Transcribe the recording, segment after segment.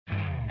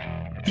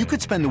You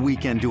could spend the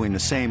weekend doing the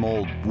same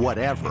old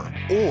whatever,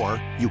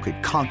 or you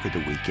could conquer the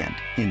weekend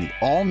in the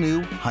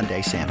all-new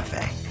Hyundai Santa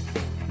Fe.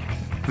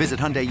 Visit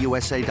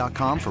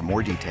HyundaiUSA.com for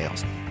more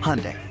details.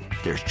 Hyundai,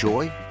 there's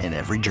joy in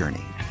every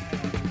journey.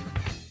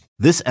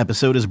 This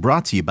episode is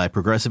brought to you by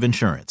Progressive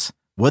Insurance.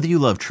 Whether you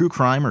love true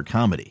crime or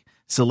comedy,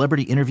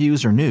 celebrity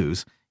interviews or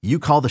news, you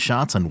call the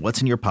shots on what's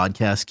in your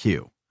podcast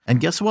queue. And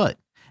guess what?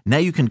 Now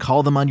you can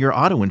call them on your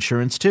auto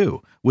insurance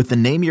too with the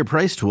Name Your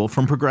Price tool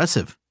from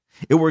Progressive.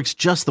 It works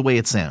just the way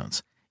it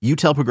sounds. You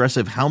tell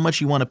Progressive how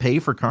much you want to pay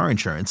for car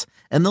insurance,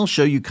 and they'll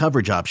show you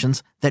coverage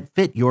options that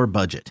fit your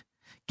budget.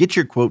 Get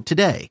your quote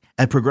today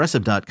at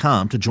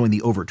Progressive.com to join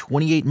the over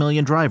 28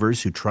 million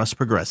drivers who trust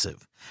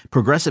Progressive.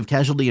 Progressive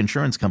Casualty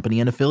Insurance Company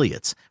and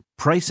Affiliates.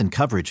 Price and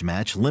coverage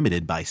match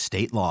limited by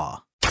state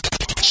law.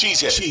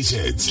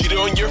 Cheeseheads. Get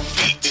on your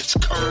feet. It's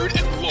Curd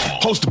and Long.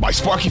 Hosted by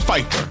Sparky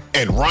Fifer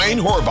and Ryan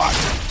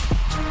Horvath.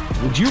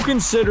 Would you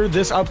consider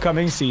this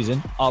upcoming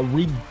season a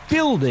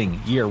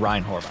rebuilding year,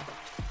 Ryan Horvath?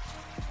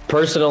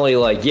 Personally,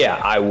 yeah,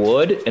 I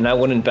would, and I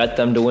wouldn't bet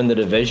them to win the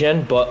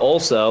division, but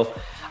also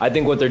I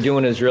think what they're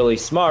doing is really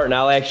smart, and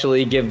I'll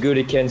actually give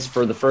Gutekunst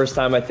for the first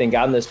time, I think,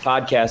 on this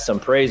podcast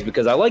some praise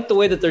because I like the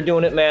way that they're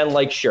doing it,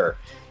 man. Sure,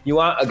 you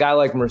want a guy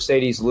like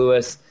Mercedes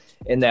Lewis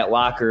in that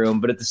locker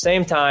room, but at the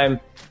same time,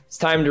 it's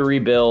time to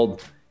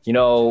rebuild.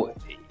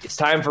 It's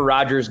time for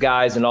Rodgers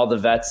guys and all the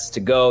vets to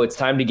go. It's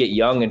time to get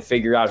young and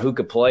figure out who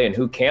could play and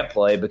who can't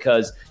play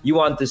because you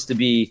want this to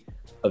be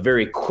a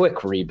very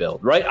quick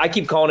rebuild, right? I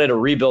keep calling it a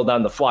rebuild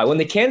on the fly. When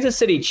the Kansas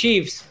City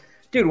Chiefs,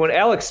 dude, when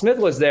Alex Smith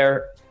was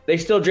there, they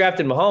still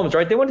drafted Mahomes,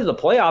 right? They went to the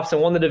playoffs and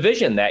won the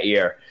division that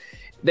year.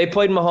 They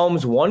played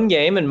Mahomes one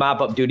game in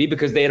mop-up duty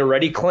because they had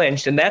already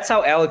clinched, and that's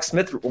how Alex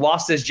Smith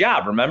lost his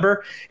job,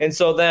 remember? And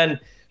so then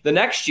the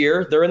next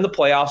year, they're in the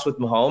playoffs with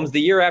Mahomes.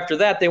 The year after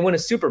that, they win a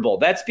Super Bowl.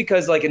 That's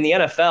because, in the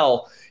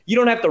NFL, you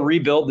don't have to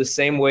rebuild the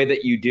same way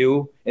that you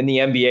do in the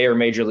NBA or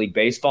Major League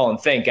Baseball, and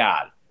thank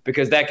God,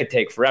 because that could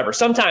take forever.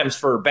 Sometimes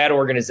for bad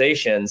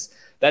organizations,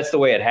 that's the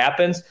way it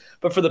happens.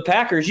 But for the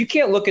Packers, you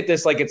can't look at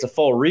this like it's a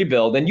full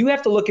rebuild, and you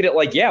have to look at it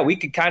like, yeah, we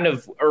could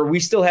we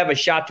still have a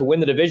shot to win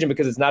the division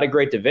because it's not a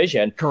great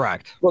division.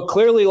 Correct. But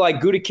clearly,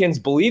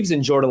 Gutekunst believes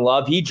in Jordan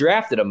Love. He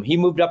drafted him. He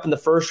moved up in the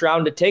first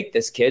round to take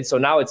this kid, so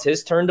now it's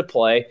his turn to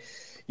play.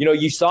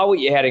 You saw what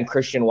you had in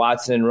Christian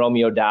Watson and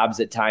Romeo Doubs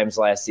at times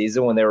last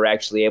season when they were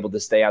actually able to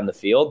stay on the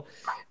field.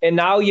 And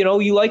now,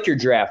 you like your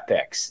draft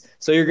picks.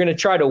 So you're going to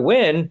try to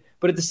win.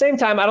 But at the same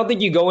time, I don't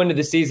think you go into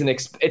the season.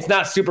 It's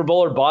not Super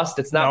Bowl or bust.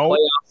 It's not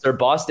playoffs or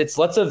bust. It's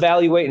let's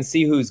evaluate and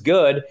see who's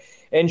good.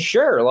 And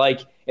sure,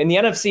 in the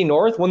NFC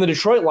North, when the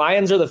Detroit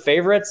Lions are the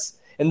favorites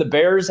and the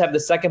Bears have the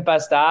second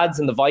best odds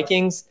and the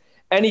Vikings,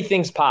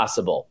 anything's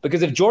possible.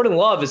 Because if Jordan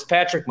Love is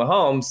Patrick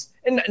Mahomes,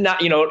 and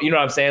not, you know what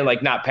I'm saying?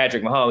 Not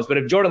Patrick Mahomes, but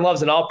if Jordan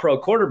Love's an all-pro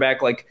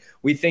quarterback like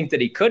we think that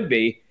he could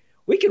be,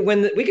 we could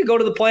go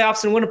to the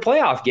playoffs and win a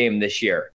playoff game this year.